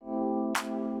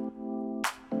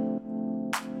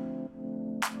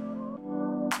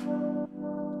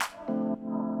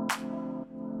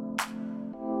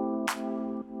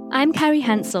I'm Carrie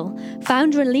Hansel,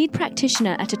 founder and lead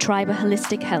practitioner at Atriba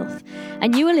Holistic Health,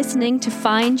 and you are listening to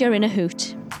Find Your Inner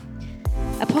Hoot,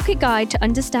 a pocket guide to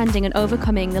understanding and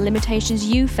overcoming the limitations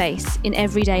you face in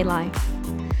everyday life.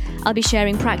 I'll be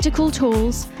sharing practical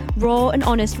tools, raw and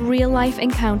honest real-life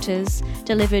encounters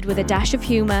delivered with a dash of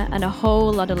humour and a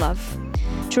whole lot of love,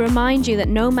 to remind you that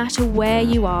no matter where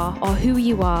you are or who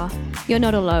you are, you're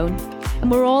not alone,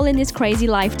 and we're all in this crazy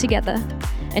life together,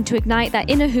 and to ignite that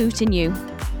inner hoot in you.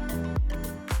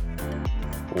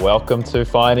 Welcome to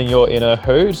Finding Your Inner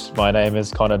Hoot. My name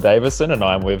is Connor Davison and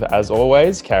I'm with, as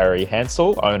always, Carrie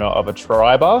Hansel, owner of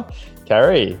Atriba.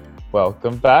 Carrie,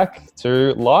 welcome back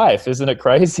to life. Isn't it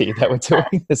crazy that we're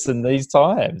doing this in these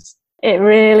times? It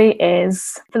really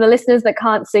is. For the listeners that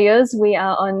can't see us, we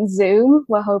are on Zoom.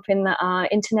 We're hoping that our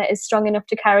internet is strong enough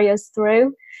to carry us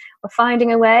through. We're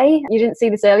finding a way. You didn't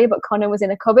see this earlier, but Connor was in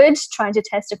a cupboard trying to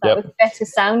test if that was better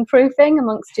soundproofing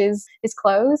amongst his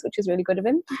clothes, which was really good of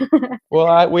him.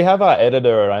 Well, we have our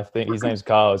editor, and I think his name's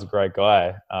Carl. He's a great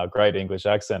guy, great English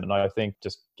accent. And I think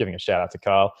just giving a shout out to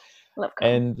Carl. Love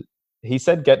Carl. And he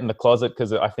said get in the closet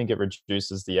because I think it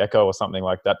reduces the echo or something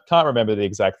like that. Can't remember the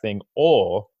exact thing.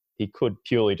 Or he could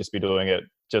purely just be doing it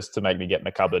just to make me get in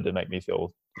the cupboard to make me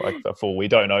feel like a fool. We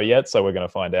don't know yet, so we're going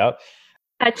to find out.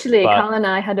 Actually, Carl and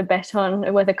I had a bet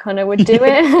on whether Connor would do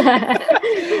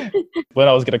it. When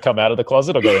I was going to come out of the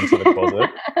closet or go into the closet.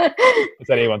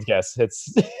 It's anyone's guess.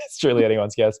 It's truly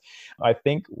anyone's guess. I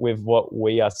think with what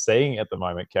we are seeing at the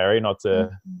moment, Carrie, not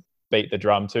to beat the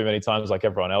drum too many times like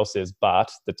everyone else is,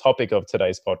 but the topic of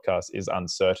today's podcast is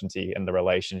uncertainty and the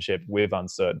relationship with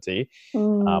uncertainty.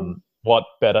 What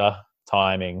better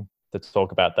timing to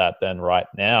talk about that than right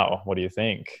now? What do you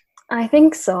think? I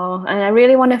think so. And I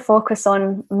really want to focus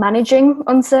on managing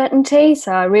uncertainty.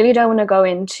 So I really don't want to go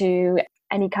into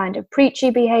any kind of preachy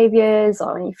behaviours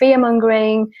or any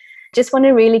fear-mongering. Just want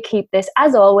to really keep this,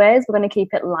 as always, we're going to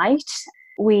keep it light.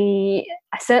 I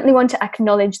certainly want to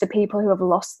acknowledge the people who have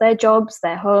lost their jobs,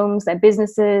 their homes, their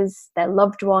businesses, their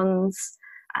loved ones.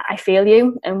 I feel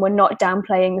you, and we're not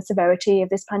downplaying the severity of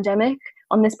this pandemic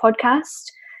on this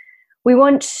podcast. We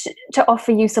want to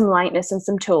offer you some lightness and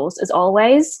some tools, as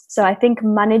always. So I think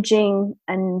managing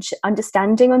and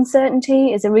understanding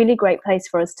uncertainty is a really great place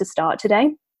for us to start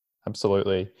today.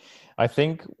 Absolutely. I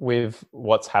think with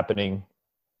what's happening,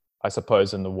 I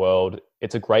suppose, in the world,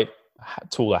 it's a great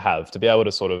tool to be able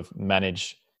to sort of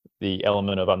manage the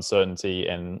element of uncertainty.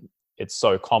 And it's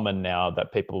so common now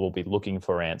that people will be looking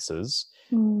for answers.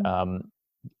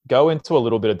 Go into a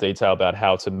little bit of detail about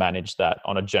how to manage that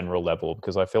on a general level,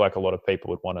 because I feel like a lot of people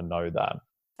would want to know that.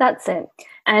 That's it.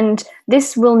 And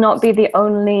this will not be the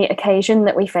only occasion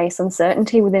that we face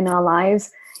uncertainty within our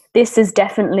lives. This is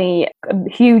definitely a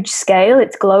huge scale.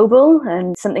 It's global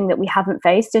and something that we haven't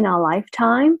faced in our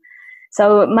lifetime.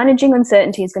 So managing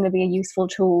uncertainty is going to be a useful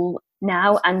tool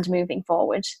now and moving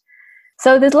forward.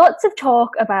 So there's lots of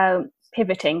talk about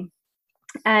pivoting.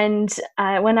 And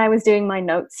when I was doing my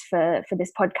notes for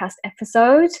this podcast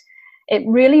episode, it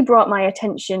really brought my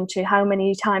attention to how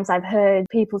many times I've heard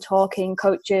people talking,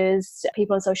 coaches,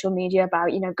 people on social media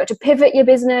about, you've got to pivot your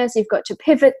business, you've got to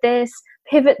pivot this,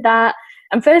 pivot that.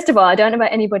 And first of all, I don't know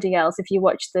about anybody else, if you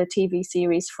watch the TV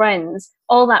series Friends,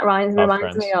 all that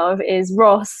reminds me of is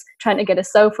Ross trying to get a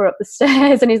sofa up the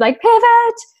stairs and he's like,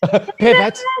 pivot!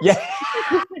 Pivot! Yeah.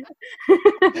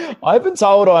 I've been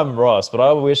told I'm Ross, but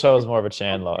I wish I was more of a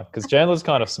Chandler, because Chandler's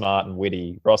kind of smart and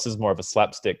witty. Ross is more of a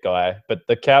slapstick guy. But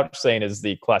the couch scene is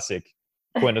the classic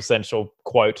quintessential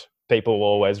quote people will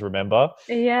always remember.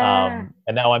 Yeah.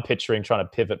 And now I'm picturing trying to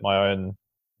pivot my own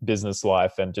business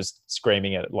life and just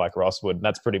screaming it like Ross would. And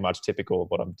that's pretty much typical of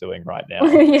what I'm doing right now.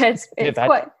 Yeah, it's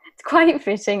quite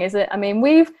fitting, is it? I mean,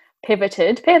 we've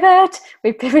pivoted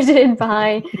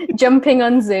by jumping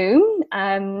on Zoom,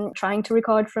 trying to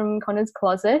record from Connor's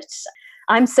closet.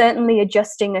 I'm certainly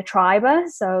adjusting Atriba,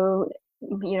 so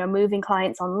moving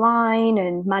clients online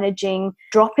and managing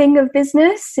dropping of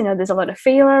business. There's a lot of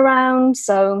fear around,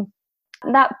 so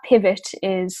that pivot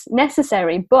is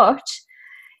necessary, but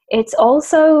it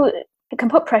can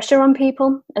put pressure on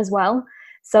people as well.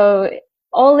 So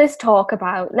all this talk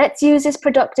about let's use this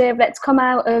productive, let's come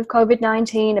out of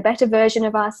COVID-19 a better version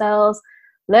of ourselves,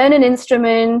 learn an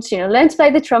instrument, learn to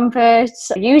play the trumpet,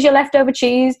 use your leftover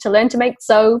cheese to learn to make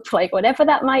soap, like whatever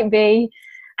that might be.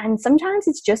 And sometimes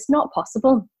it's just not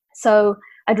possible. So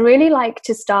I'd really like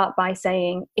to start by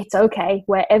saying it's okay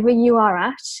wherever you are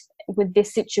at with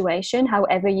this situation,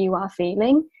 however you are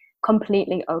feeling,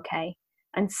 completely okay.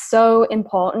 And so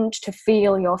important to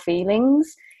feel your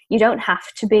feelings. You don't have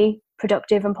to be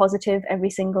productive and positive every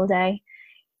single day.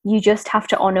 you just have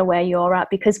to honor where you're at,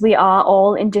 because we are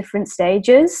all in different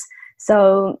stages.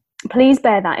 So please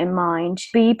bear that in mind.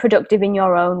 Be productive in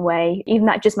your own way. Even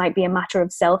that just might be a matter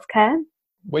of self-care.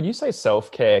 When you say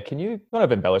self-care, can you kind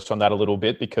of embellish on that a little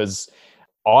bit? Because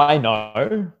I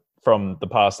know from the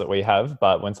past that we have,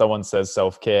 but when someone says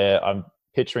self-care, I'm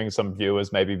picturing some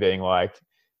viewers maybe being like,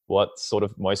 what sort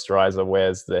of moisturizer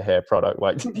wears the hair product?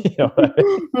 Like, you know,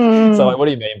 so like, what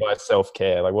do you mean by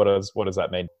self-care? Like, what does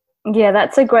that mean? Yeah,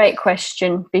 that's a great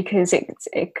question, because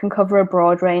it can cover a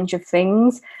broad range of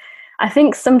things. I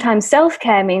think sometimes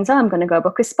self-care means, I'm going to go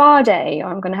book a spa day, or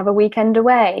I'm going to have a weekend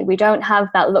away. We don't have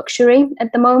that luxury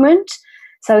at the moment.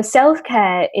 So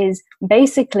self-care is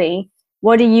basically,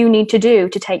 what do you need to do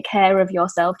to take care of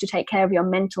yourself, to take care of your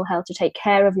mental health, to take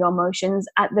care of your emotions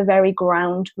at the very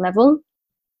ground level?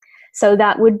 So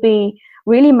that would be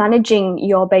really managing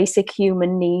your basic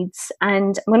human needs.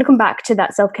 And I'm going to come back to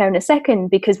that self-care in a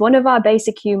second, because one of our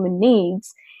basic human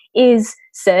needs is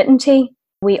certainty.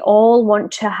 We all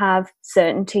want to have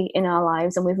certainty in our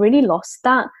lives, and we've really lost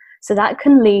that. So that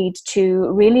can lead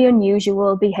to really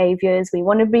unusual behaviors. We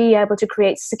want to be able to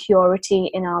create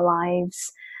security in our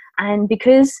lives. And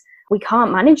because we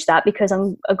can't manage that, because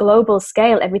on a global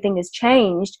scale everything has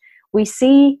changed, we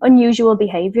see unusual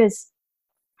behaviors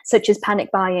such as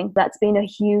panic buying. That's been a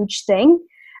huge thing.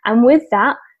 And with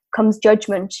that comes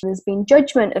judgment. There's been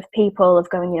judgment of people, of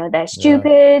going, they're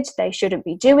stupid, they shouldn't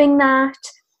be doing that.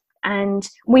 And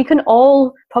we can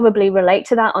all probably relate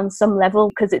to that on some level,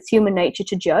 because it's human nature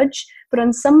to judge. But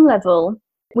on some level,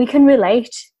 we can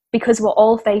relate because we're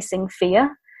all facing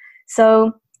fear.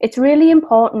 So it's really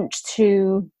important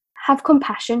to have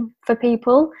compassion for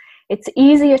people. It's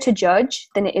easier to judge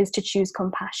than it is to choose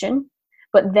compassion.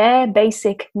 But their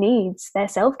basic needs, their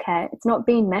self-care, it's not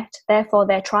being met. Therefore,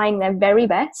 they're trying their very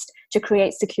best to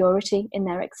create security in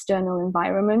their external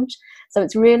environment. So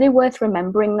it's really worth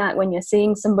remembering that when you're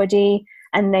seeing somebody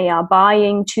and they are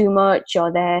buying too much,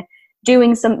 or they're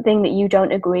doing something that you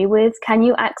don't agree with, can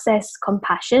you access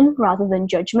compassion rather than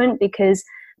judgment? Because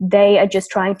they are just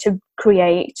trying to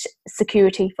create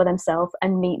security for themselves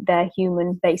and meet their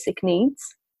human basic needs.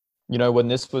 You know, when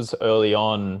this was early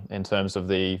on in terms of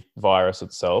the virus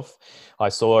itself, I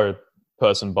saw a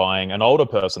person an older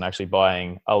person actually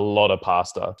buying a lot of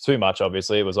pasta. Too much,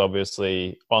 obviously. It was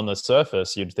obviously on the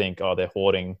surface, you'd think, they're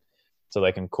hoarding so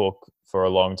they can cook for a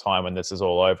long time when this is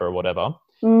all over or whatever.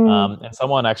 And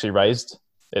someone actually raised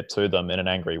it to them in an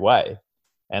angry way.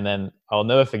 And then I'll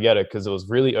never forget it, because it was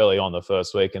really early on the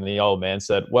first week. And the old man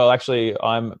said, well, actually,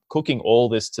 I'm cooking all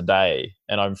this today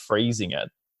and I'm freezing it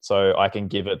so I can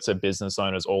give it to business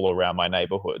owners all around my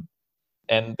neighborhood.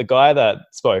 And the guy that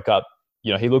spoke up,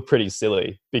 he looked pretty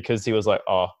silly, because he was like,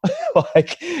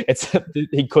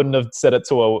 he couldn't have said it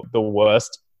to the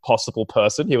worst possible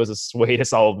person. He was the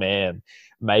sweetest old man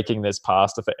making this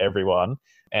pasta for everyone.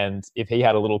 And if he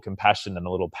had a little compassion and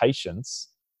a little patience,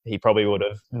 he probably would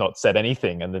have not said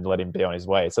anything and then let him be on his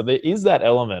way. So there is that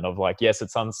element of like, yes,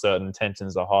 it's uncertain,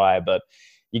 tensions are high, but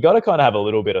you got to kind of have a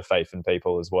little bit of faith in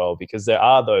people as well, because there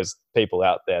are those people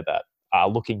out there that are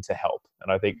looking to help.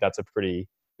 And I think that's a pretty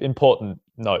important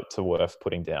note to worth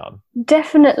putting down.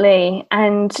 Definitely.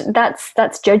 And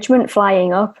that's judgment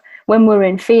flying up. When we're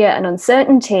in fear and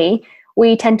uncertainty,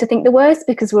 we tend to think the worst,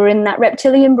 because we're in that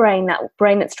reptilian brain, that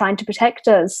brain that's trying to protect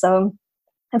us. So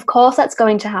of course that's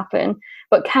going to happen.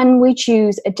 But can we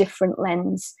choose a different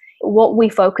lens? What we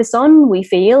focus on, we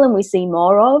feel and we see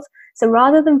more of. So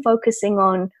rather than focusing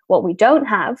on what we don't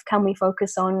have, can we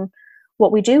focus on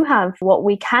what we do have, what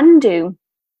we can do,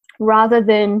 rather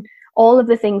than all of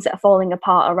the things that are falling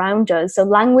apart around us? So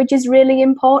language is really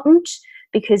important,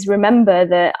 because remember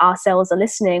that our cells are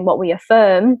listening. What we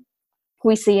affirm,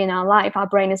 we see in our life. Our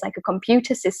brain is like a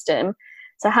computer system.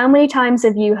 So how many times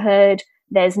have you heard,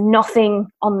 there's nothing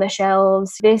on the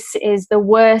shelves, this is the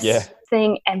worst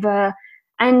thing ever?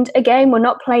 And again, we're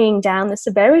not playing down the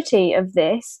severity of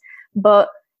this, but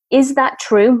is that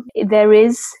true? There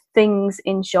is things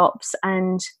in shops,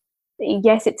 and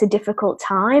yes, it's a difficult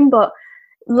time, but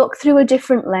look through a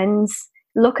different lens.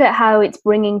 Look at how it's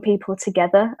bringing people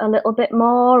together a little bit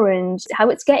more, and how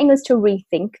it's getting us to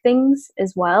rethink things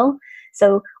as well.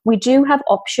 So we do have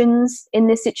options in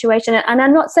this situation. And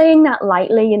I'm not saying that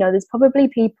lightly. There's probably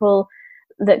people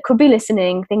that could be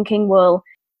listening thinking, well,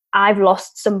 I've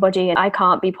lost somebody and I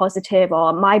can't be positive,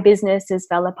 or my business has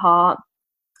fell apart.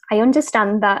 I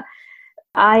understand that.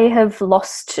 I have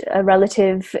lost a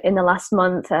relative in the last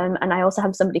month, and I also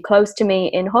have somebody close to me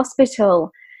in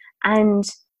hospital. And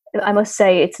I must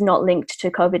say, it's not linked to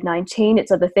COVID-19,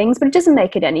 it's other things, but it doesn't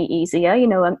make it any easier.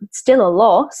 It's still a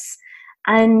loss.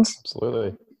 And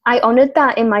absolutely, I honored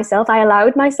that in myself. I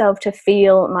allowed myself to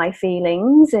feel my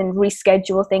feelings and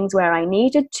reschedule things where I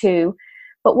needed to.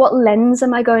 But what lens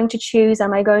am I going to choose?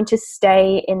 Am I going to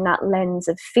stay in that lens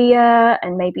of fear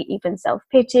and maybe even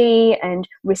self-pity and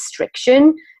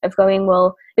restriction of going,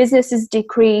 well, business is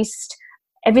decreased,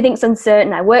 everything's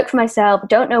uncertain, I work for myself,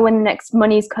 don't know when the next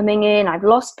money's coming in, I've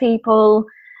lost people,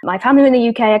 my family in the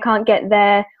UK, I can't get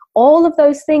there. All of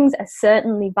those things are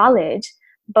certainly valid,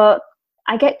 but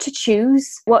I get to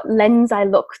choose what lens I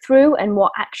look through and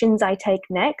what actions I take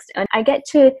next. And I get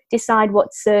to decide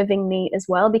what's serving me as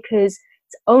well, because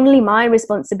it's only my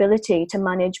responsibility to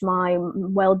manage my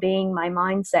well-being, my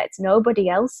mindsets, nobody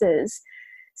else's.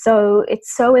 So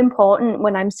it's so important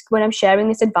when I'm sharing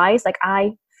this advice, like,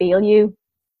 I feel you.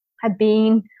 I've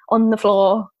been on the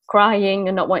floor crying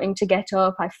and not wanting to get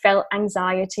up. I felt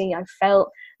anxiety. I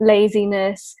felt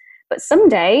laziness. But some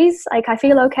days, like, I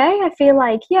feel okay. I feel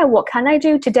like, yeah, what can I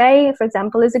do? Today, for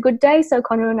example, is a good day. So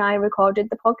Connor and I recorded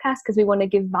the podcast because we want to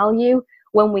give value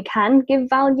when we can give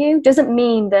value. Doesn't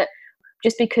mean that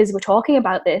just because we're talking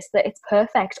about this, that it's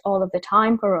perfect all of the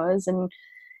time for us and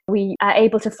we are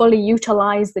able to fully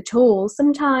utilize the tools.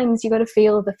 Sometimes you got to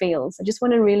feel the feels. I just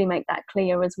want to really make that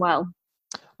clear as well.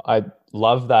 I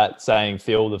love that saying,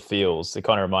 feel the feels. It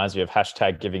kind of reminds me of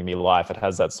 #GivingMeLife. It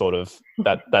has that sort of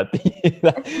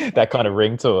that kind of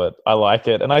ring to it. I like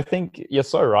it. And I think you're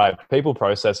so right. People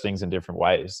process things in different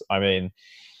ways. I mean,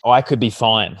 I could be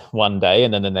fine one day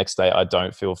and then the next day I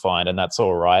don't feel fine, and that's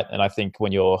all right. And I think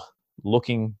when you're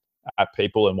looking at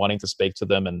people and wanting to speak to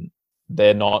them and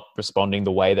they're not responding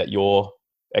the way that your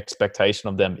expectation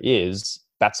of them is,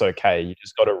 that's okay. You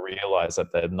just got to realize that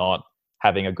they're not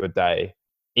having a good day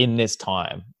in this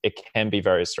time. It can be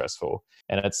very stressful,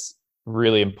 and it's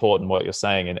really important what you're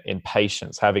saying in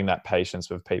patience. Having that patience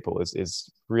with people is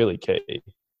really key.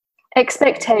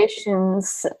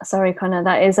 Expectations. Sorry, Connor,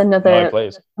 that is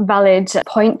another valid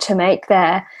point to make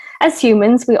there. As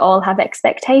humans, we all have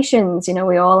expectations. You know,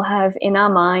 we all have in our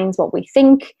minds what we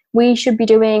think we should be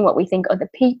doing, what we think other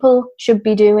people should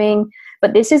be doing.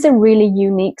 But this is a really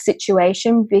unique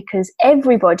situation because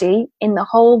everybody in the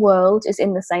whole world is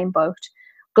in the same boat.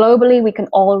 Globally, we can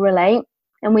all relate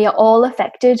and we are all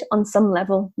affected on some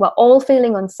level. We're all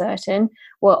feeling uncertain.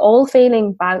 We're all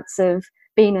feeling bouts of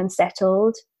being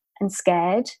unsettled and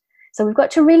scared. So we've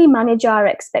got to really manage our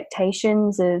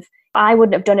expectations of, I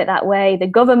wouldn't have done it that way. The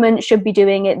government should be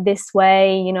doing it this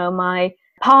way. You know, my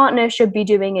partner should be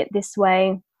doing it this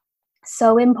way.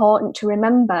 So important to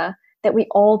remember that we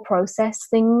all process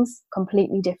things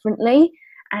completely differently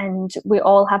and we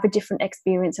all have a different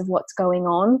experience of what's going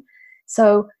on.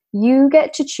 So you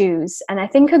get to choose. And I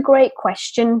think a great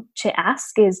question to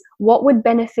ask is, what would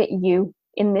benefit you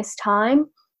in this time?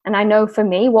 And I know for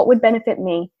me, what would benefit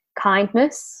me?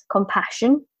 Kindness,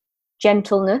 compassion,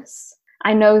 gentleness.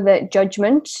 I know that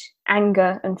judgment,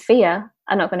 anger, and fear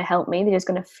are not going to help me. They're just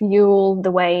going to fuel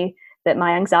the way that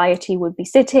my anxiety would be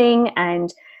sitting,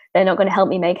 and they're not going to help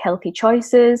me make healthy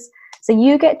choices. So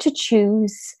you get to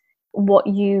choose what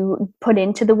you put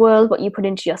into the world, what you put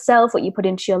into yourself, what you put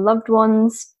into your loved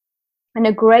ones. And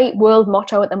a great world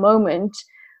motto at the moment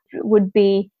would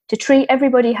be to treat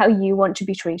everybody how you want to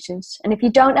be treated. And if you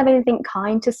don't have anything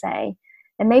kind to say,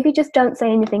 then maybe just don't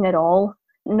say anything at all,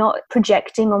 not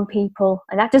projecting on people.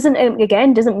 And that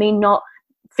doesn't mean not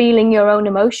feeling your own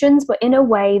emotions, but in a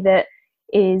way that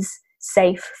is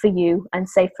safe for you and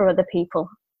safe for other people.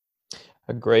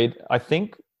 Agreed. I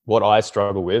think what I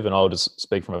struggle with, and I'll just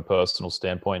speak from a personal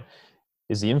standpoint,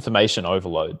 is the information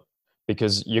overload,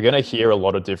 because you're going to hear a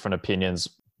lot of different opinions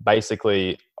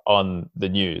basically on the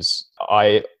news.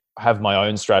 I have my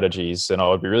own strategies and I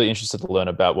would be really interested to learn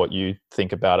about what you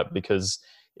think about it, because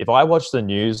if I watch the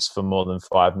news for more than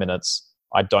 5 minutes,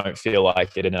 I don't feel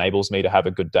like it enables me to have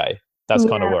a good day. That's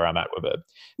kind of where I'm at with it.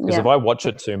 Because if I watch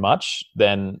it too much,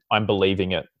 then I'm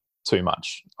believing it too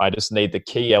much. I just need the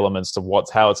key elements to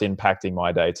how it's impacting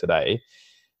my day today.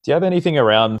 Do you have anything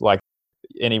around, like,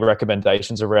 any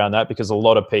recommendations around that? Because a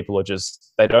lot of people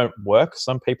they don't work.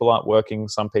 Some people aren't working.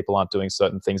 Some people aren't doing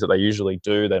certain things that they usually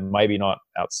do. They're maybe not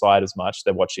outside as much.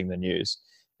 They're watching the news,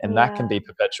 and that can be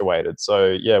perpetuated.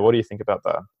 So what do you think about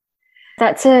that?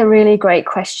 That's a really great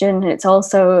question. It's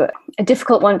also a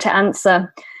difficult one to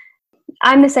answer.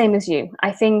 I'm the same as you.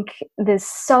 I think there's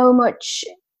so much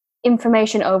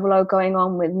information overload going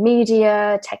on with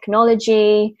media,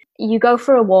 technology. You go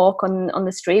for a walk on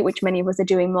the street, which many of us are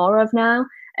doing more of now,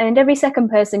 and every second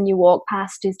person you walk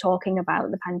past is talking about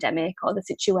the pandemic or the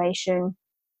situation.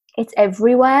 It's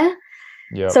everywhere.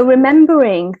 Yep. So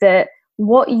remembering that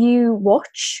what you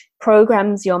watch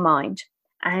programs your mind,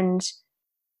 and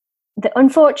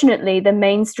unfortunately, the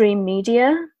mainstream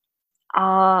media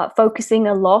are focusing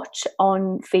a lot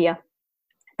on fear.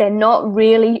 They're not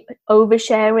really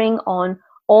oversharing on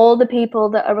all the people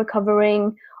that are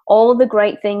recovering, all the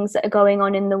great things that are going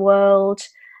on in the world.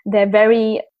 They're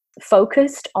very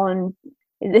focused on,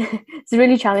 it's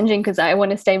really challenging because I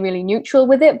want to stay really neutral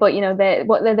with it, but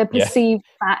they're the perceived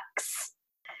facts.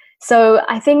 So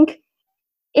I think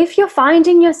if you're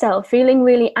finding yourself feeling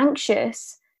really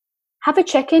anxious, have a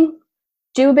check-in,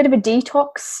 do a bit of a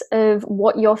detox of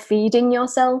what you're feeding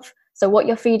yourself. So what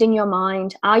you're feeding your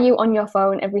mind. Are you on your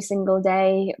phone every single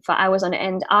day for hours on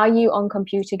end? Are you on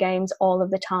computer games all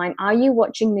of the time? Are you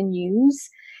watching the news?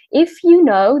 If you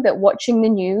know that watching the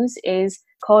news is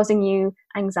causing you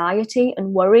anxiety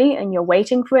and worry and you're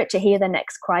waiting for it to hear the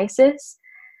next crisis,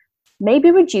 maybe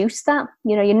reduce that.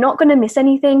 You're not going to miss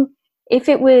anything. If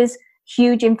it was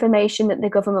huge information that the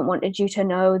government wanted you to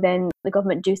know, then the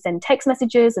government do send text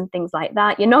messages and things like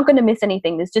that. You're not going to miss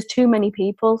anything. There's just too many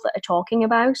people that are talking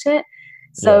about it.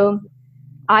 So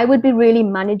I would be really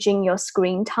managing your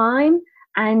screen time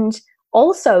and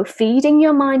also feeding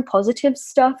your mind positive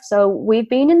stuff. So we've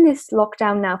been in this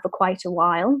lockdown now for quite a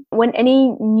while. When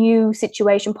any new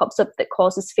situation pops up that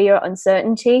causes fear or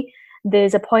uncertainty,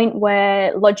 there's a point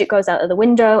where logic goes out of the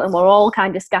window and we're all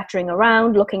kind of scattering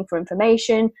around looking for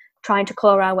information, trying to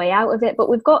claw our way out of it. But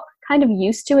we've got kind of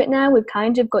used to it now. We've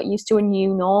kind of got used to a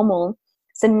new normal.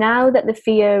 So now that the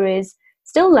fear is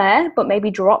still there, but maybe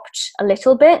dropped a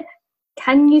little bit,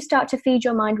 can you start to feed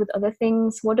your mind with other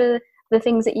things? What are the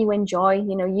things that you enjoy?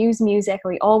 Use music.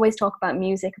 We always talk about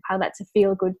music, of how that's a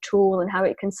feel-good tool and how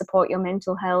it can support your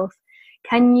mental health.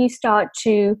 Can you start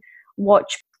to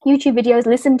watch YouTube videos,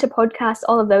 listen to podcasts,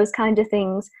 all of those kind of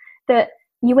things that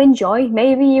you enjoy?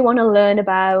 Maybe you want to learn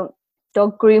about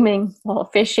dog grooming or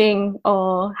fishing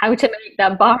or how to make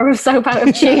that bar of soap out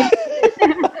of cheese.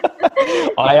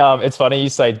 It's funny you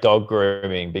say dog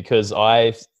grooming, because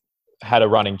I had a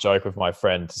running joke with my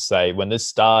friend to say, when this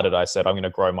started, I said, I'm going to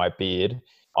grow my beard.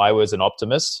 I was an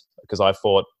optimist because I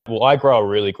thought, well, I grow a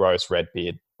really gross red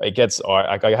beard. I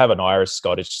have an Irish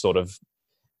Scottish sort of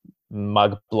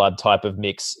mug blood type of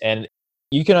mix, and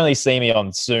you can only see me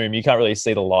on Zoom. You can't really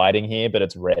see the lighting here, but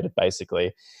it's red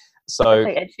basically. So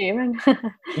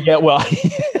yeah, well,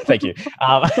 thank you.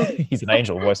 He's an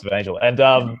angel, voice of an angel. And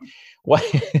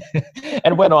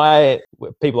when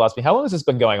people ask me, how long has this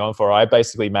been going on for? I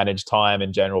basically manage time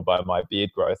in general by my beard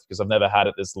growth, because I've never had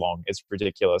it this long. It's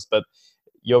ridiculous. But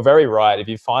you're very right. If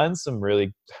you find some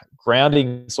really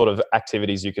grounding sort of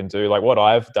activities you can do, like what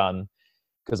I've done,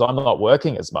 because I'm not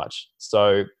working as much.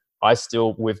 So I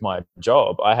still, with my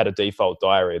job, I had a default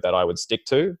diary that I would stick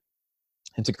to.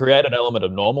 And to create an element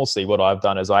of normalcy, what I've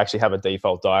done is I actually have a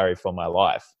default diary for my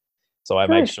life. So I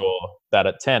make sure that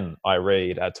at 10 I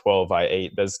read, at 12 I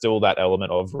eat. There's still that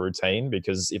element of routine,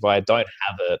 because if I don't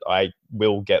have it, I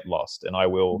will get lost and I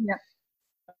will,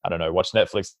 I don't know, watch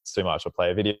Netflix too much or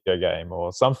play a video game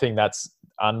or something that's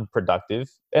unproductive.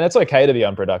 And it's okay to be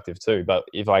unproductive too. But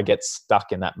if I get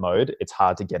stuck in that mode, it's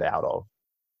hard to get out of.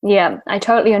 Yeah, I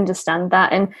totally understand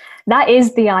that. And that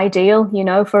is the ideal,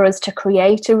 for us to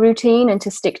create a routine and to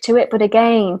stick to it. But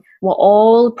again, we're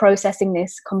all processing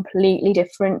this completely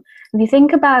different. If you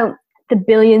think about the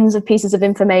billions of pieces of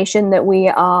information that we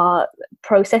are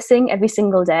processing every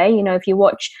single day, if you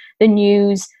watch the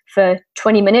news for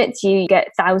 20 minutes, you get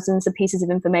thousands of pieces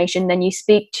of information. Then you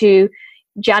speak to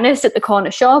Janice at the corner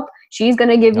shop. She's going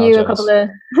to give you a couple of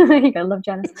you're gonna love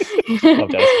Janice. Love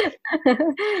Janice.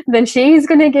 Then she's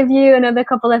going to give you another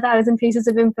couple of thousand pieces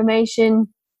of information,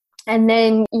 and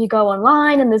then you go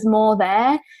online and there's more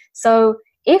there. So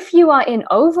if you are in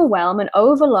overwhelm and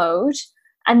overload,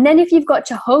 and then if you've got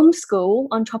to homeschool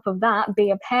on top of that,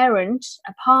 be a parent,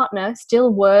 a partner,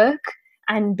 still work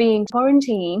and being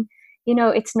quarantined,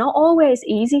 it's not always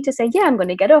easy to say, yeah, I'm going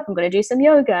to get up, I'm going to do some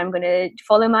yoga, I'm going to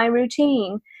follow my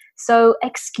routine. So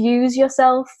excuse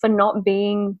yourself for not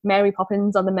being Mary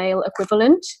Poppins or the male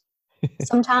equivalent.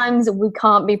 Sometimes we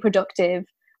can't be productive,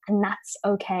 and that's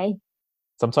okay.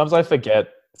 Sometimes I forget,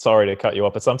 sorry to cut you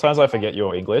off, but sometimes I forget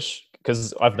your English,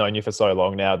 because I've known you for so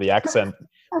long now. The accent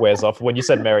wears off. When you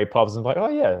said Mary Poppins, I'm like, oh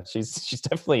yeah, she's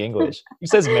definitely English. Who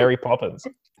says Mary Poppins?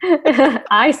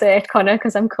 I say it, Connor,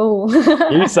 because I'm cool.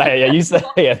 You say it,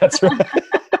 yeah, that's right.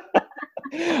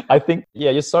 I think,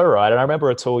 yeah, you're so right. And I remember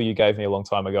a tool you gave me a long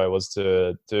time ago was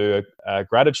to do a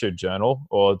gratitude journal,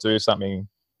 or do something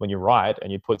when you write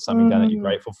and you put something down that you're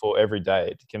grateful for every day.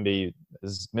 It can be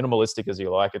as minimalistic as you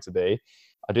like it to be.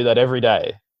 I do that every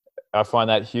day. I find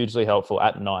that hugely helpful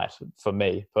at night for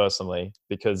me personally,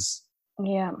 because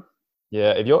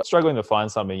if you're struggling to find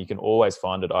something, you can always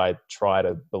find it. I try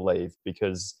to believe,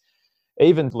 because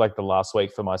even like the last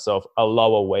week for myself, a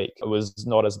lower week, it was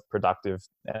not as productive.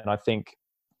 And I think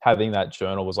having that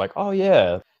journal was like, oh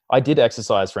yeah, I did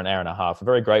exercise for an hour and a half. I'm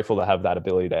very grateful to have that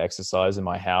ability to exercise in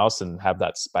my house and have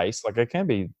that space. Like, it can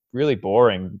be really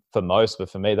boring for most, but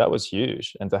for me, that was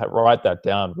huge. And to write that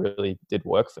down really did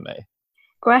work for me.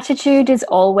 Gratitude is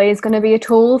always going to be a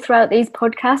tool throughout these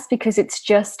podcasts because it's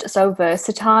just so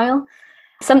versatile.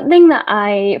 Something that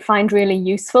I find really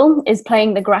useful is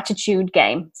playing the gratitude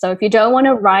game. So if you don't want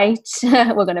to write,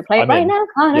 we're going to play it right now,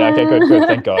 Connor. Yeah, okay, good.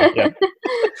 Thank God. Yeah.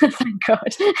 Thank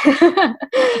God.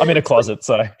 I'm in a closet,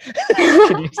 so.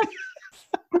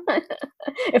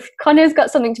 If Connor's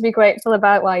got something to be grateful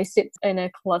about while he sits in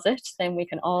a closet, then we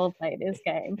can all play this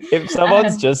game. If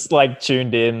someone's just like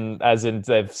tuned in, as in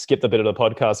they've skipped a bit of the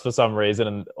podcast for some reason,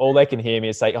 and all they can hear me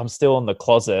is say, I'm still in the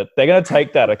closet, they're going to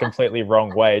take that a completely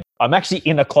wrong way. I'm actually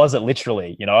in a closet,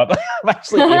 literally, you know, I'm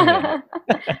actually in there.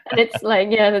 And it's like,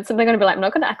 yeah, they're going to be like, I'm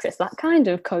not going to access that kind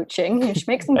of coaching. You should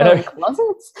make them go in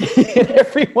closets.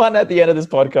 Everyone at the end of this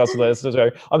podcast will listen to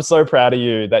go, I'm so proud of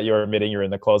you that you're admitting you're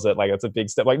in the closet. Like, it's a big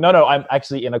step. Like, no, I'm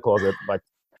actually in a closet. Like,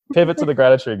 pivot to the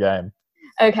gratitude game.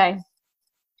 Okay.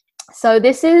 So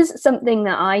this is something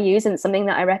that I use and something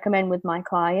that I recommend with my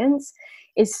clients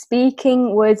is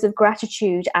speaking words of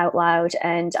gratitude out loud.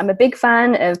 And I'm a big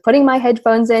fan of putting my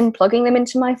headphones in, plugging them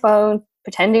into my phone,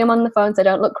 pretending I'm on the phone so I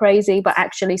don't look crazy, but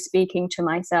actually speaking to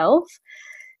myself.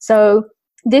 So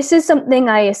this is something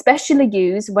I especially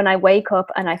use when I wake up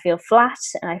and I feel flat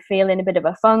and I feel in a bit of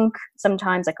a funk.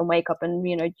 Sometimes I can wake up and,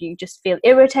 you just feel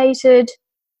irritated.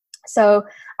 So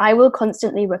I will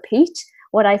constantly repeat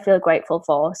what I feel grateful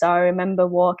for. So I remember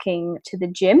walking to the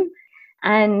gym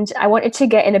and I wanted to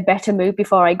get in a better mood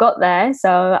before I got there.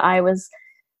 So I was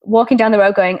walking down the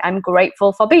road going, I'm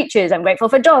grateful for beaches, I'm grateful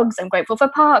for dogs, I'm grateful for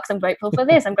parks, I'm grateful for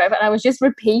this, I'm grateful. And I was just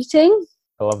repeating.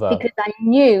 I love that. Because I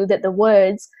knew that the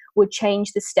words would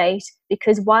change the state.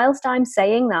 Because whilst I'm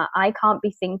saying that, I can't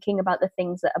be thinking about the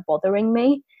things that are bothering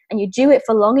me. And you do it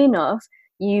for long enough,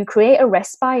 you create a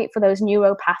respite for those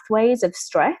neural pathways of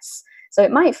stress. So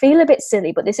it might feel a bit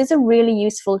silly, but this is a really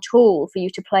useful tool for you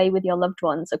to play with your loved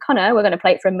ones. So Connor, we're going to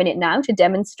play it for a minute now to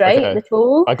demonstrate the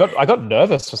tool. I got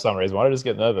nervous for some reason. Why did I just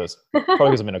get nervous? Probably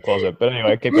because I'm in a closet. But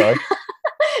anyway, keep going.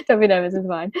 Don't be nervous, it's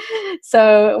fine.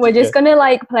 So we're just going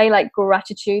to play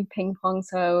gratitude ping pong.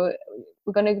 So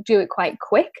we're going to do it quite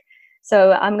quick.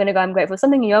 So I'm going to go, I'm grateful for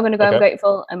something, and you're going to go, I'm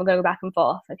grateful, and we're going to go back and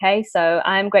forth. Okay. So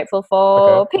I'm grateful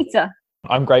for pizza.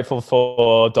 I'm grateful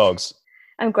for dogs.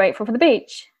 I'm grateful for the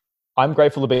beach. I'm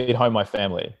grateful to be at home with my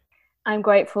family. I'm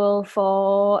grateful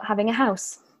for having a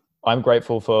house. I'm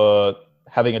grateful for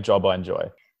having a job I enjoy.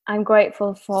 I'm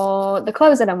grateful for the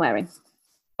clothes that I'm wearing.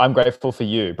 I'm grateful for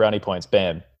you. Brownie points.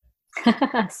 Bam.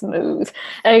 Smooth.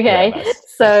 Okay. Yeah, nice.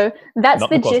 So that's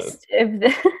the gist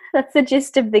of that's the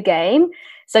gist of the game.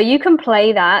 So you can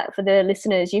play that for the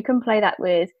listeners. You can play that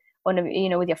with one of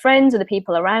with your friends or the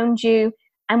people around you.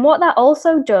 And what that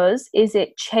also does is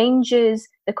it changes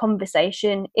the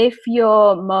conversation. If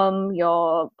your mum,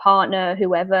 your partner,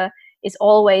 whoever is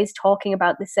always talking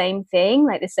about the same thing,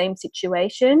 like the same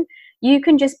situation, you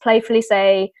can just playfully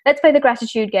say, let's play the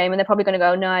gratitude game. And they're probably going to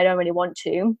go, no, I don't really want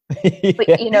to. Yeah.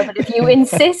 But if you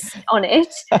insist on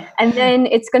it, and then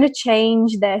it's going to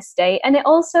change their state. And it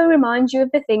also reminds you of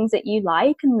the things that you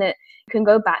like and that you can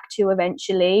go back to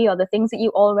eventually, or the things that you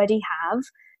already have.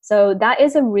 So that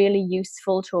is a really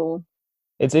useful tool.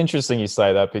 It's interesting you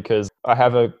say that, because I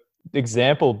have an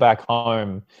example back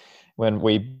home when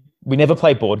we never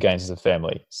play board games as a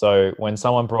family. So when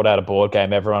someone brought out a board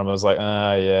game, everyone was like,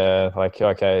 oh, yeah, like,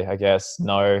 okay, I guess,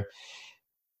 no.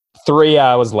 3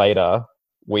 hours later,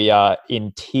 we are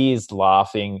in tears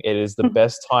laughing. It is the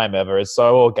best time ever. It's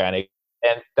so organic.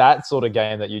 And that sort of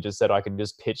game that you just said, I can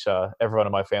just picture everyone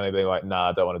in my family being like, nah,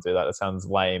 I don't want to do that. That sounds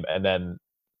lame. And then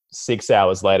 6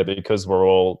 hours later, because we're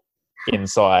all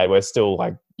inside, we're still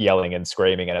like yelling and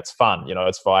screaming, and it's fun,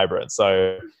 it's vibrant.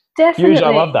 So definitely, huge. I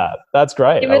love that. That's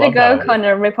great. Give it a go,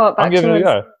 Connor. Report back to us. I'm giving it a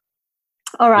go.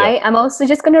 All right. Yeah. I'm also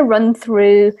just going to run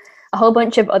through a whole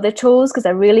bunch of other tools because I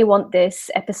really want this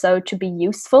episode to be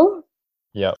useful.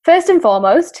 Yeah. First and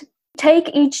foremost,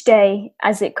 take each day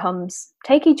as it comes.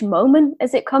 Take each moment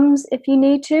as it comes if you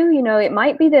need to. It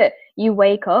might be that you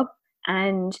wake up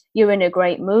and you're in a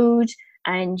great mood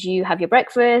and you have your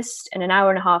breakfast, and an hour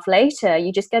and a half later,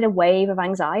 you just get a wave of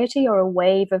anxiety or a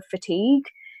wave of fatigue.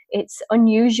 It's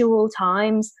unusual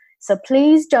times. So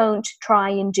please don't try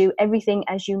and do everything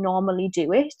as you normally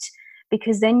do it,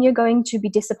 because then you're going to be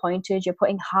disappointed. You're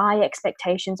putting high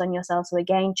expectations on yourself. So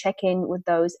again, check in with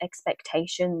those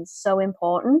expectations. So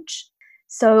important.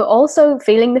 So also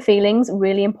feeling the feelings,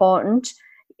 really important.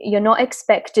 You're not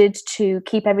expected to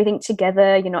keep everything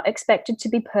together. You're not expected to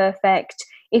be perfect.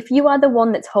 If you are the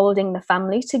one that's holding the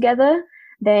family together,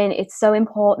 then it's so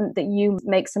important that you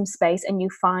make some space and you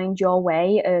find your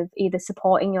way of either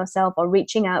supporting yourself or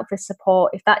reaching out for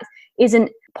support. If that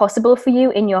isn't possible for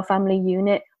you in your family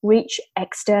unit, reach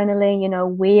externally. You know,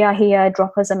 we are here.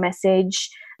 Drop us a message.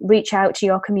 Reach out to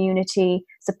your community.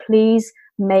 So please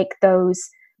make those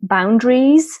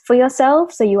boundaries for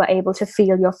yourself so you are able to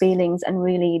feel your feelings and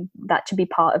really that to be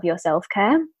part of your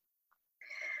self-care.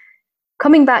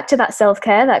 Coming back to that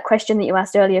self-care, that question that you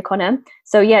asked earlier, Connor.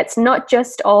 So yeah, it's not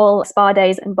just all spa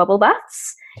days and bubble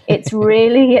baths. It's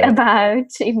really about,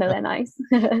 even though they're nice,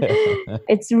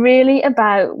 it's really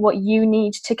about what you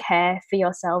need to care for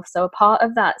yourself. So a part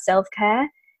of that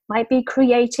self-care might be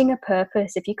creating a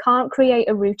purpose. If you can't create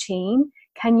a routine,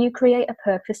 can you create a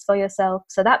purpose for yourself?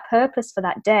 So that purpose for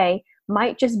that day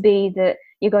might just be that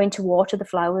you're going to water the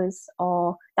flowers,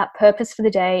 or that purpose for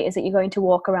the day is that you're going to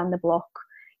walk around the block.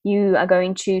 You are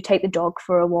going to take the dog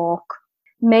for a walk.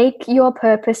 Make your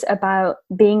purpose about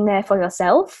being there for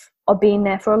yourself or being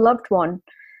there for a loved one.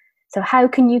 So how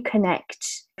can you connect?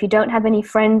 If you don't have any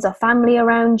friends or family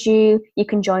around you, you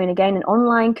can join again an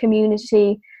online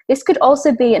community. This could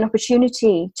also be an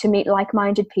opportunity to meet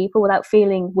like-minded people without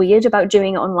feeling weird about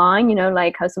doing it online. You know,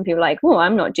 like how some people are like, oh,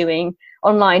 I'm not doing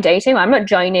online dating. I'm not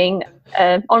joining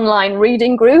an online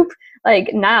reading group.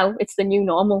 Like now it's the new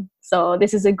normal. So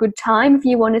this is a good time if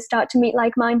you want to start to meet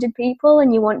like-minded people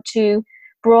and you want to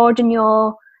broaden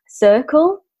your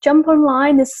circle. Jump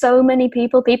online. There's so many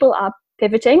people. People are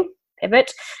pivoting.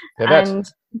 Pivot. And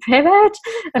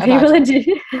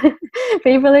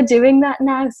people are doing that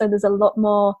now. So there's a lot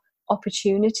more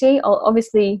opportunity.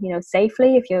 Obviously, you know,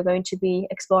 safely if you're going to be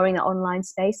exploring that online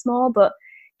space more, but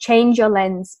change your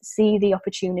lens, see the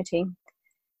opportunity.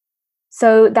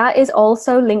 So that is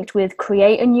also linked with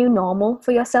create a new normal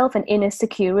for yourself and inner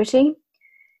security.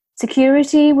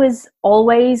 Security was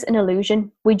always an illusion.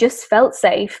 We just felt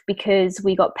safe because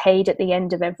we got paid at the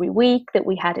end of every week, that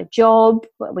we had a job,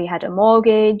 we had a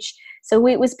mortgage. So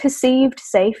it was perceived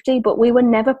safety, but we were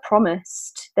never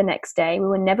promised the next day. We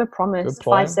were never promised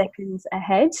 5 seconds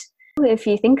ahead, if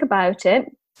you think about it.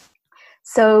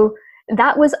 So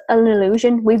that was an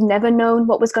illusion. We've never known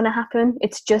what was going to happen.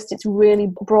 It's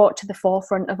really brought to the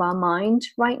forefront of our mind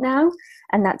right now.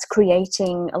 And that's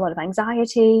creating a lot of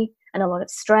anxiety and a lot of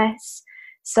stress.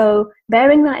 So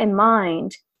bearing that in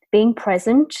mind, being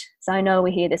present. So I know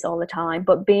we hear this all the time,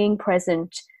 but being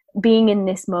present, being in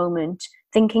this moment,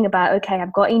 thinking about, okay,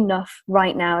 I've got enough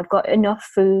right now. I've got enough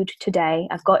food today.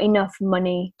 I've got enough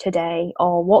money today.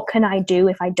 Or what can I do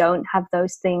if I don't have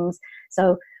those things?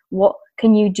 So what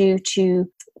can you do to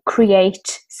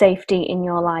create safety in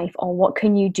your life, or what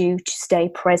can you do to stay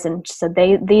present? So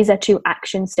these are 2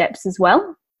 action steps as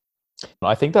well.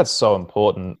 I think that's so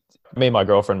important. Me and my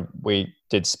girlfriend, we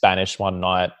did Spanish one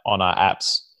night on our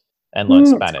apps and learned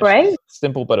Spanish. Great.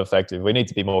 Simple but effective. We need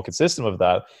to be more consistent with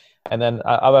that. And then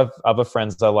I have other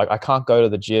friends that are like, I can't go to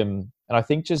the gym. And I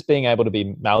think just being able to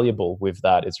be malleable with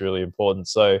that is really important.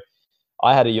 So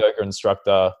I had a yoga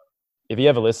instructor. If he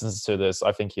ever listens to this,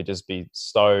 I think he'd just be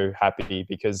so happy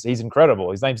because he's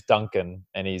incredible. His name's Duncan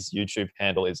and his YouTube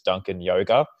handle is Duncan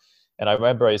Yoga. And I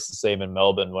remember I used to see him in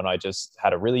Melbourne when I just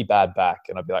had a really bad back.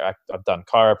 And I'd be like, I've done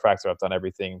chiropractor, I've done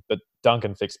everything. But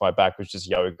Duncan fixed my back, which is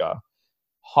yoga.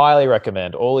 Highly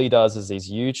recommend. All he does is these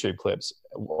YouTube clips,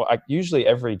 usually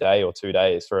every day or 2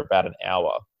 days for about an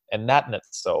hour. And that in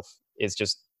itself is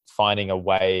just finding a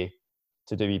way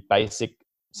to do basic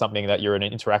something that you're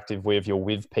interactive with, you're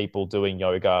with people doing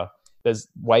yoga. There's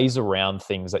ways around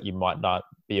things that you might not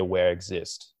be aware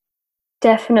exist.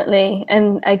 Definitely.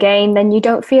 And again, then you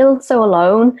don't feel so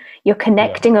alone. You're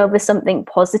connecting over something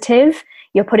positive.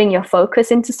 You're putting your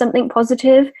focus into something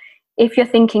positive. If you're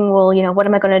thinking, well, you know, what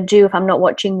am I going to do if I'm not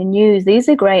watching the news? These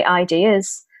are great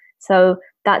ideas. So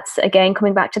that's, again,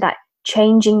 coming back to that,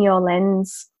 changing your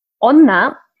lens. On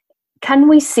that, can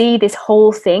we see this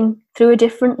whole thing through a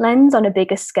different lens on a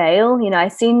bigger scale? You know,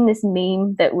 I've seen this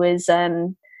meme that was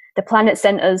the planet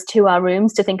sent us to our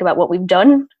rooms to think about what we've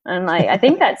done. And like, I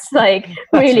think that's like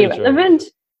really relevant.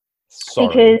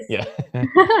 Sorry. Because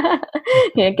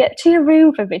get to your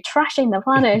room for trashing the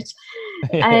planet.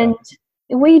 And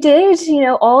we did, you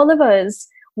know, all of us,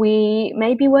 we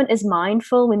maybe weren't as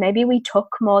mindful. Maybe we took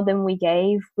more than we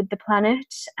gave with the planet,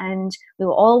 and we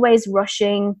were always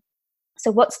rushing. So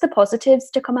what's the positives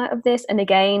to come out of this? And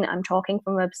again, I'm talking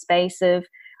from a space of,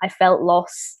 I felt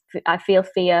loss. I feel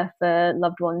fear for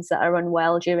loved ones that are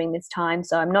unwell during this time.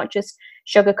 So I'm not just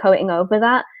sugarcoating over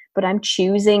that, but I'm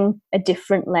choosing a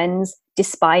different lens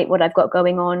despite what I've got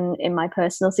going on in my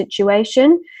personal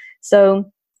situation. So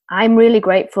I'm really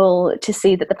grateful to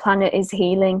see that the planet is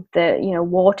healing, that, you know,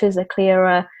 waters are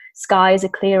clearer, skies are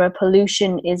clearer,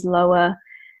 pollution is lower.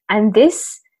 And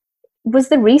this was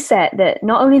the reset that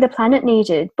not only the planet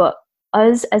needed, but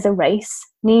us as a race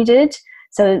needed.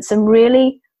 So some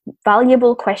really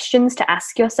valuable questions to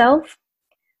ask yourself.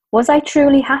 Was I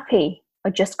truly happy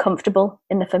or just comfortable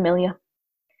in the familiar?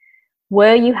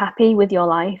 Were you happy with your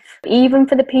life? Even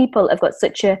for the people who've got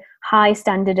such a high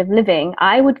standard of living,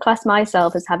 I would class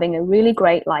myself as having a really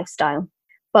great lifestyle.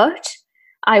 But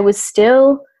I was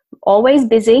still always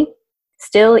busy,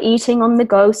 still eating on the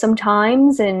go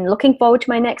sometimes and looking forward to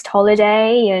my next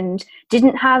holiday, and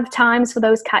didn't have times for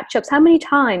those catch-ups. How many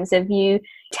times have you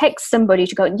text somebody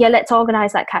to go, yeah, let's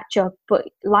organize that catch-up? But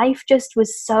life just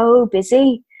was so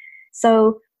busy.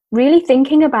 So really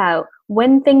thinking about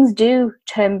when things do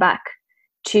turn back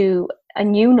to a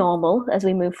new normal as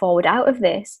we move forward out of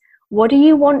this, what do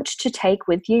you want to take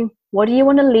with you? What do you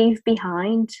want to leave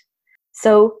behind?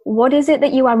 So what is it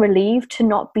that you are relieved to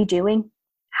not be doing?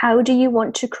 How do you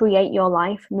want to create your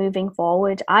life moving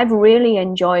forward? I've really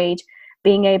enjoyed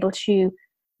being able to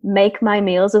make my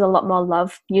meals with a lot more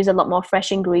love, use a lot more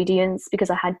fresh ingredients because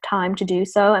I had time to do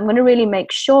so. I'm going to really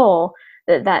make sure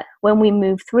that when we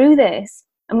move through this,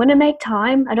 I'm going to make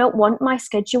time. I don't want my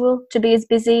schedule to be as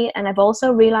busy. And I've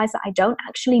also realized that I don't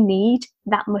actually need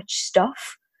that much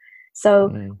stuff. So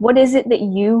what is it that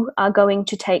you are going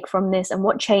to take from this, and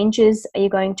what changes are you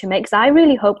going to make? Because I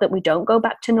really hope that we don't go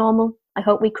back to normal. I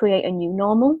hope we create a new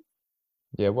normal.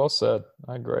 Yeah, well said.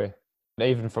 I agree. And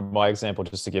even from my example,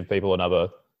 just to give people another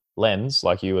lens,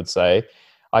 like you would say,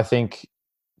 I think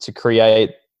to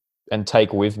create and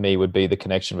take with me would be the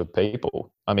connection with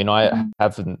people. I mean, I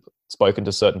haven't spoken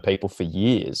to certain people for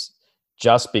years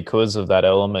just because of that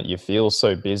element. You feel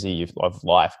so busy of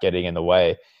life getting in the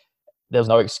way. There's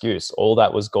no excuse. All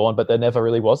that was gone, but there never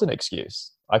really was an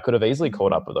excuse. I could have easily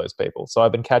caught up with those people. So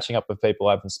I've been catching up with people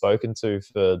I haven't spoken to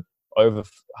for over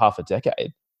half a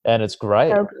decade. And it's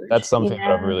great. So That's something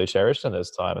that I've really cherished in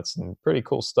this time. It's some pretty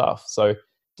cool stuff. So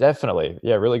definitely,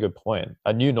 yeah, really good point.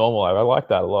 A new normal. I like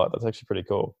that a lot. That's actually pretty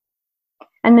cool.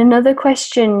 And another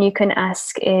question you can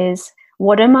ask is,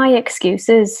 what are my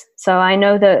excuses? So I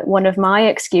know that one of my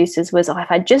excuses was, if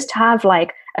I just have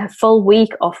like a full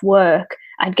week off work,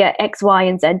 I'd get X, Y,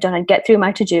 and Z done. I'd get through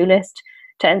my to-do list.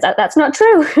 Turns out that's not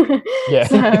true. Yeah.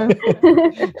 So,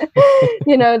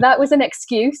 you know, that was an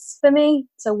excuse for me.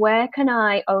 So where can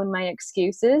I own my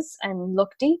excuses and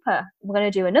look deeper? We're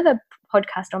going to do another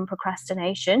podcast on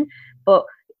procrastination, but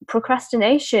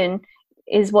procrastination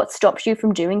is what stops you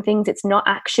from doing things. It's not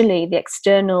actually the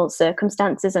external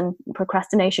circumstances, and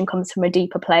procrastination comes from a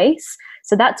deeper place.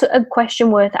 So that's a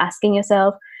question worth asking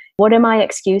yourself. What are my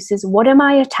excuses? What am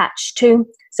I attached to?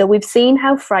 So we've seen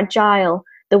how fragile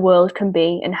the world can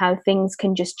be and how things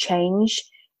can just change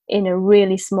in a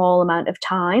really small amount of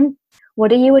time.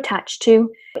 What are you attached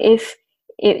to? If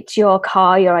it's your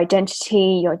car, your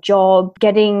identity, your job,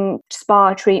 getting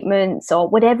spa treatments, or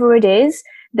whatever it is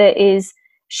that is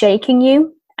shaking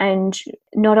you and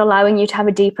not allowing you to have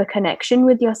a deeper connection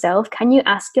with yourself, can you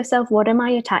ask yourself, what am I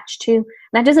attached to?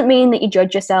 That doesn't mean that you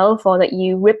judge yourself or that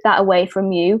you rip that away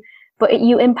from you, but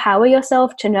you empower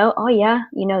yourself to know, oh yeah,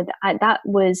 you know, that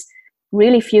was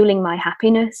really fueling my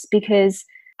happiness, because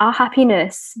our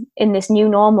happiness in this new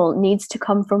normal needs to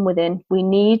come from within. We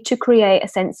need to create a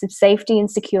sense of safety and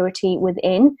security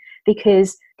within,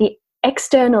 because the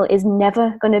external is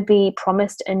never going to be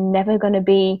promised and never going to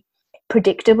be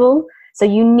predictable. So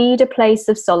you need a place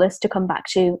of solace to come back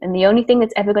to. And the only thing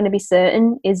that's ever going to be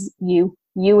certain is you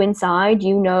inside.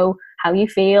 You know how you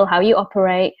feel, how you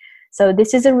operate. So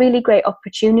this is a really great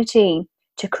opportunity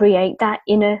to create that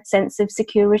inner sense of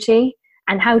security.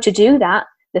 And how to do that,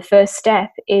 the first step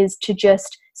is to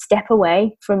just step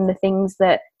away from the things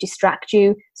that distract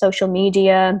you, social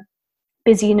media,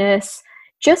 busyness,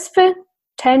 just for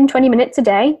 10, 20 minutes a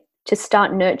day to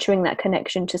start nurturing that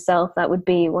connection to self. That would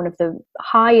be one of the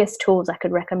highest tools I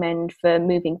could recommend for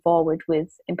moving forward with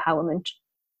empowerment.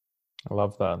 I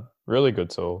love that. Really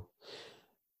good tool.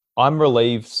 I'm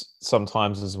relieved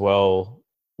sometimes as well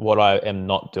what I am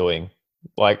not doing.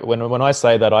 Like when I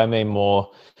say that, I mean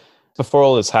more before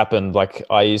all this happened. Like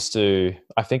I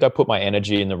think I put my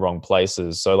energy in the wrong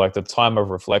places. So like the time of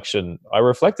reflection, I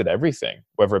reflected everything,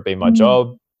 whether it be my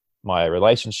job, my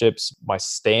relationships, my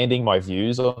standing, my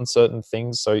views on certain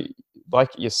things. So like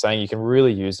you're saying, you can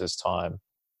really use this time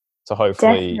to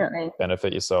hopefully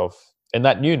benefit yourself. And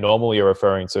that new normal you're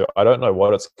referring to, I don't know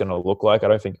what it's going to look like. I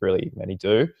don't think really many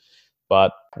do.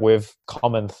 But with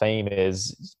common theme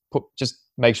is just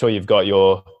make sure you've got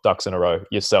your ducks in a row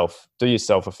yourself. Do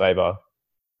yourself a favor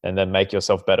and then make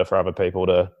yourself better for other people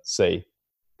to see,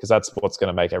 because that's what's going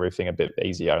to make everything a bit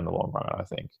easier in the long run, I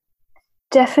think.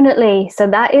 Definitely. So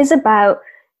that is about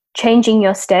changing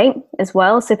your state as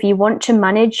well. So if you want to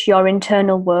manage your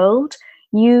internal world,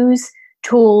 use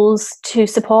tools to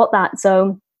support that.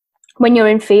 So when you're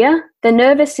in fear, the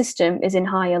nervous system is in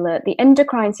high alert. The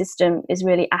endocrine system is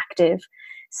really active.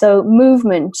 So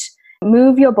movement,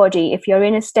 move your body. If you're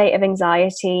in a state of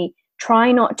anxiety,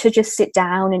 try not to just sit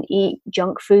down and eat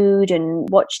junk food and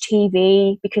watch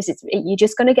TV, because you're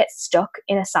just going to get stuck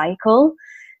in a cycle.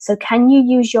 So can you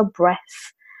use your breath?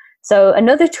 So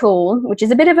another tool, which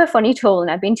is a bit of a funny tool,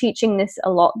 and I've been teaching this a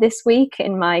lot this week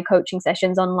in my coaching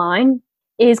sessions online,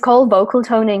 is called vocal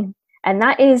toning. And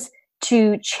that is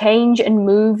to change and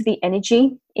move the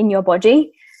energy in your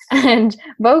body. And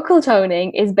vocal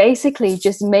toning is basically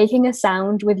just making a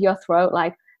sound with your throat,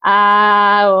 like,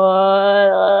 ah,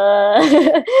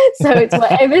 so it's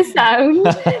whatever sound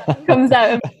comes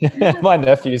out of My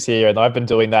nephew's here, and I've been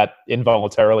doing that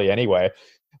involuntarily anyway.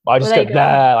 I just go,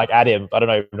 nah, like at him. I don't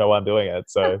even know why I'm doing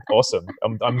it. So awesome.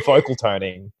 I'm vocal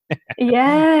toning.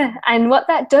 Yeah. And what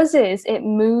that does is it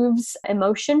moves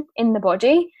emotion in the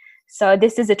body. So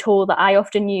this is a tool that I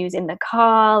often use in the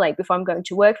car, like before I'm going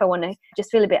to work, if I want to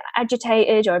just feel a bit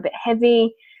agitated or a bit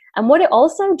heavy. And what it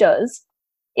also does,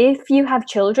 if you have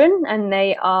children and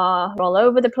they are all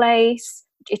over the place,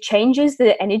 it changes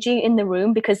the energy in the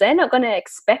room, because they're not going to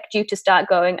expect you to start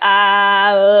going,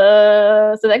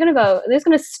 so they're just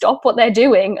going to stop what they're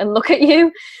doing and look at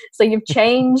you. So you've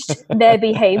changed their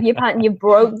behavior pattern. You've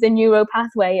broke the neural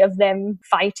pathway of them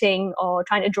fighting or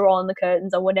trying to draw on the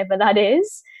curtains or whatever that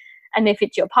is. And if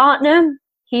it's your partner,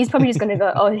 he's probably just going to go,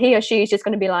 or he or she is just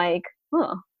going to be like,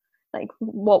 oh, like,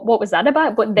 what was that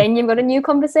about? But then you've got a new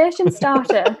conversation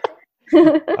starter.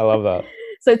 I love that.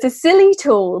 So it's a silly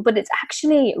tool, but it's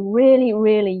actually really,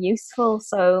 really useful.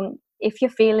 So if you're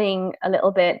feeling a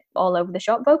little bit all over the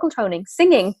shop, vocal toning,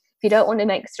 singing, if you don't want to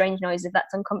make strange noises, if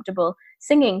that's uncomfortable,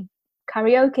 singing,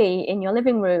 karaoke in your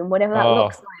living room, whatever that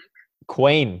looks like.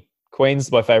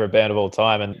 Queen's my favorite band of all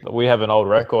time. And we have an old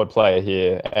record player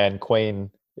here, and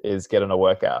Queen is getting a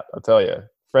workout. I'll tell you.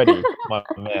 Freddie, my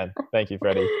man. Thank you,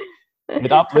 Freddie.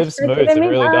 It uplifts moods. It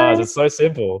really does. It's so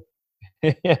simple.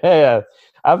 Yeah,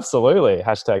 absolutely.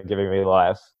 Hashtag giving me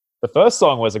life. The first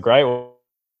song was a great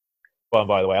one,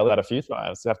 by the way. I listened that a few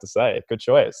times, I have to say. Good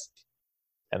choice.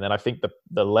 And then I think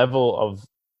the level of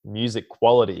music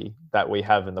quality that we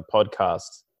have in the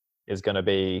podcast is going to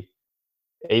be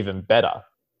even better.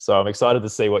 So I'm excited to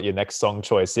see what your next song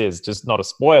choice is. Just not a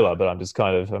spoiler, but I'm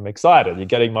excited. You're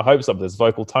getting my hopes up. There's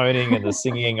vocal toning and the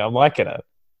singing. I'm liking it.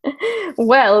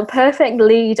 Well, perfect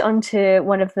lead onto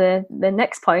one of the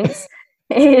next points.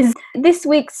 Is this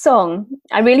week's song.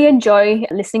 I really enjoy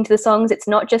listening to the songs. It's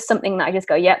not just something that I just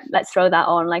go, yep, let's throw that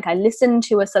on. Like, I listen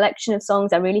to a selection of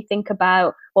songs. I really think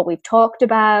about what we've talked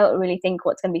about, I really think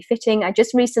what's going to be fitting. I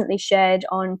just recently shared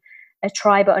on a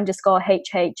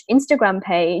Triber_HH Instagram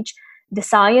page the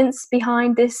science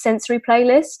behind this sensory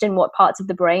playlist and what parts of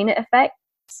the brain it affects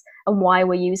and why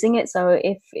we're using it. So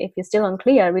if you're still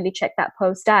unclear, really check that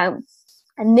post out.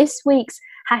 And this week's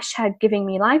hashtag Giving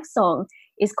Me Life song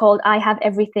is called I Have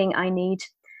Everything I Need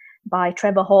by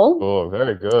Trevor Hall. Oh,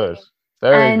 very good.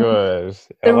 Very good.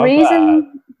 The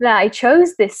reason that I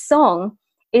chose this song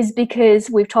is because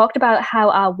we've talked about how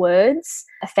our words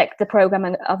affect the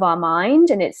programming of our mind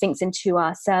and it sinks into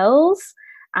our cells.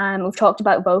 We've talked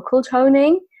about vocal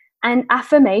toning and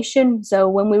affirmation. So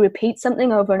when we repeat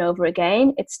something over and over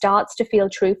again, it starts to feel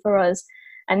true for us.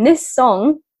 And this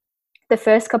song, the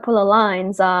first couple of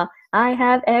lines are, I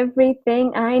have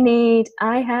everything I need.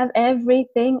 I have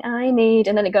everything I need.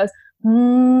 And then it goes,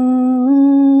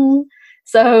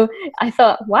 So I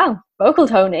thought, wow, vocal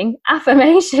toning,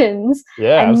 affirmations.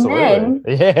 Yeah, and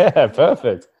absolutely. Yeah,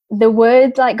 perfect. The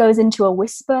word like goes into a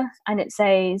whisper and it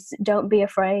says, don't be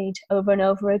afraid, over and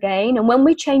over again. And when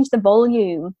we change the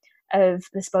volume of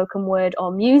the spoken word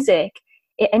or music,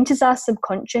 it enters our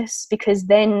subconscious, because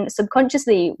then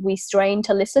subconsciously we strain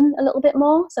to listen a little bit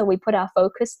more. So we put our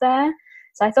focus there.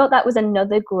 So I thought that was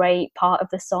another great part of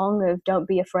the song of don't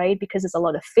be afraid, because there's a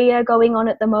lot of fear going on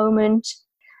at the moment.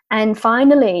 And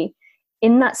finally,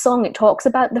 in that song, it talks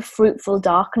about the fruitful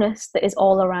darkness that is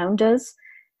all around us.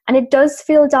 And it does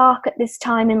feel dark at this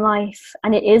time in life.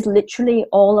 And it is literally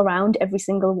all around every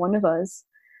single one of us.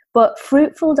 But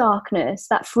fruitful darkness,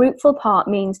 that fruitful part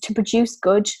means to produce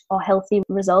good or healthy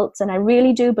results. And I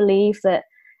really do believe that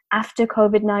after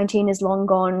COVID-19 is long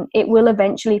gone, it will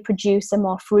eventually produce a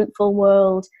more fruitful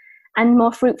world and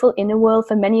more fruitful inner world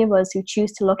for many of us who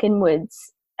choose to look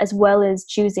inwards as well as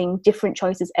choosing different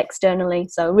choices externally.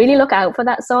 So really look out for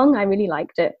that song. I really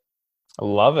liked it. I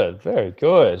love it. Very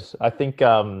good. I think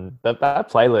that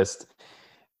playlist,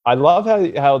 I love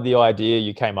how the idea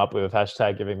you came up with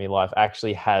 #GivingMeLife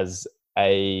actually has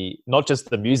not just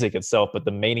the music itself, but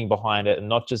the meaning behind it, and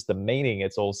not just the meaning,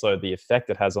 it's also the effect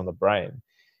it has on the brain.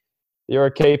 You're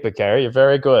a keeper, Carrie. You're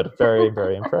very good. Very,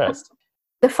 very impressed.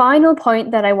 The final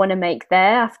point that I want to make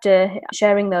there after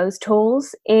sharing those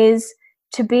tools is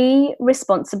to be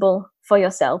responsible for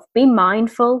yourself. Be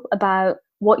mindful about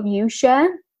what you share.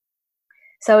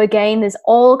 So again, there's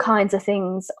all kinds of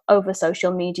things over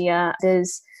social media.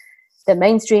 There's the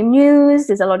mainstream news,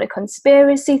 there's a lot of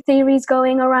conspiracy theories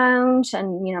going around,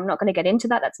 and I'm not going to get into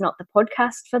that. That's not the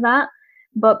podcast for that.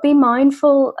 But be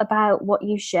mindful about what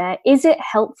you share. Is it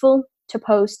helpful to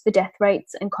post the death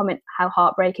rates and comment how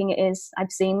heartbreaking it is?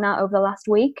 I've seen that over the last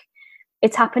week.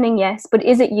 It's happening, yes, but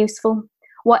is it useful?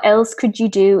 What else could you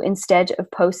do instead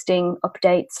of posting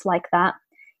updates like that?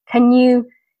 Can you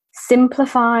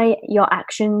simplify your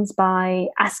actions by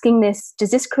asking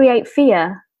does this create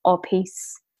fear or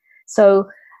peace? So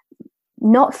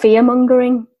not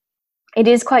fear-mongering. It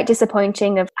is quite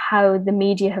disappointing of how the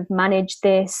media have managed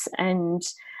this and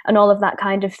all of that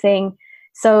kind of thing.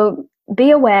 So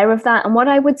be aware of that. And what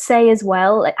I would say as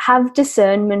well, have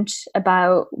discernment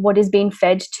about what is being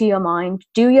fed to your mind.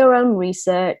 Do your own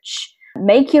research.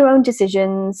 Make your own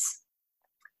decisions.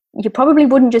 You probably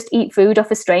wouldn't just eat food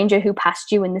off a stranger who passed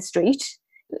you in the street.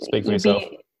 Speak for yourself.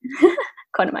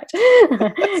 Can't imagine.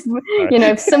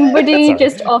 If somebody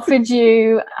just offered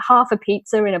you half a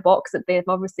pizza in a box that they've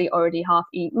obviously already half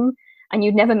eaten, and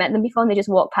you'd never met them before, and they just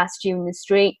walked past you in the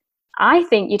street, I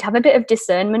think you'd have a bit of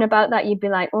discernment about that. You'd be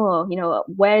like, oh,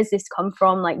 where's this come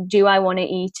from? Like, do I want to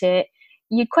eat it?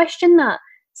 You'd question that.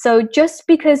 So just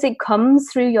because it comes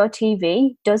through your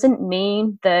TV doesn't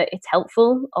mean that it's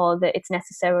helpful or that it's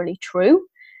necessarily true.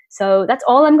 So that's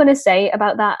all I'm going to say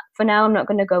about that. For now, I'm not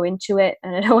going to go into it.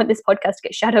 And I don't want this podcast to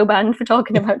get shadow banned for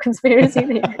talking about conspiracy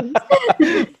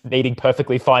theories. Eating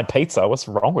perfectly fine pizza. What's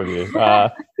wrong with you?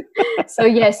 So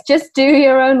yes, just do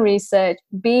your own research.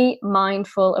 Be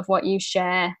mindful of what you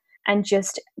share. And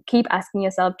just keep asking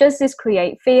yourself, does this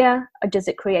create fear or does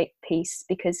it create peace?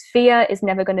 Because fear is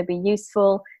never going to be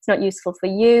useful. It's not useful for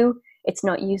you. It's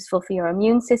not useful for your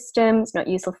immune system. It's not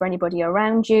useful for anybody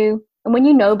around you. And when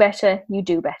you know better, you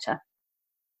do better.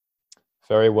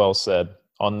 Very well said.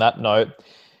 On that note,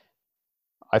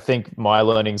 I think my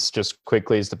learnings just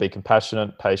quickly is to be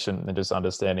compassionate, patient, and just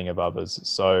understanding of others.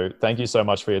 So thank you so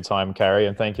much for your time, Carrie,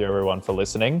 and thank you everyone for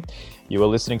listening. You are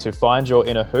listening to Find Your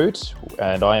Inner Hoot,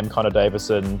 and I am Connor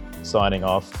Davison signing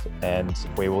off, and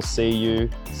we will see you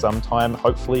sometime,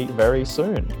 hopefully very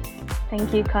soon.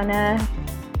 Thank you, Connor.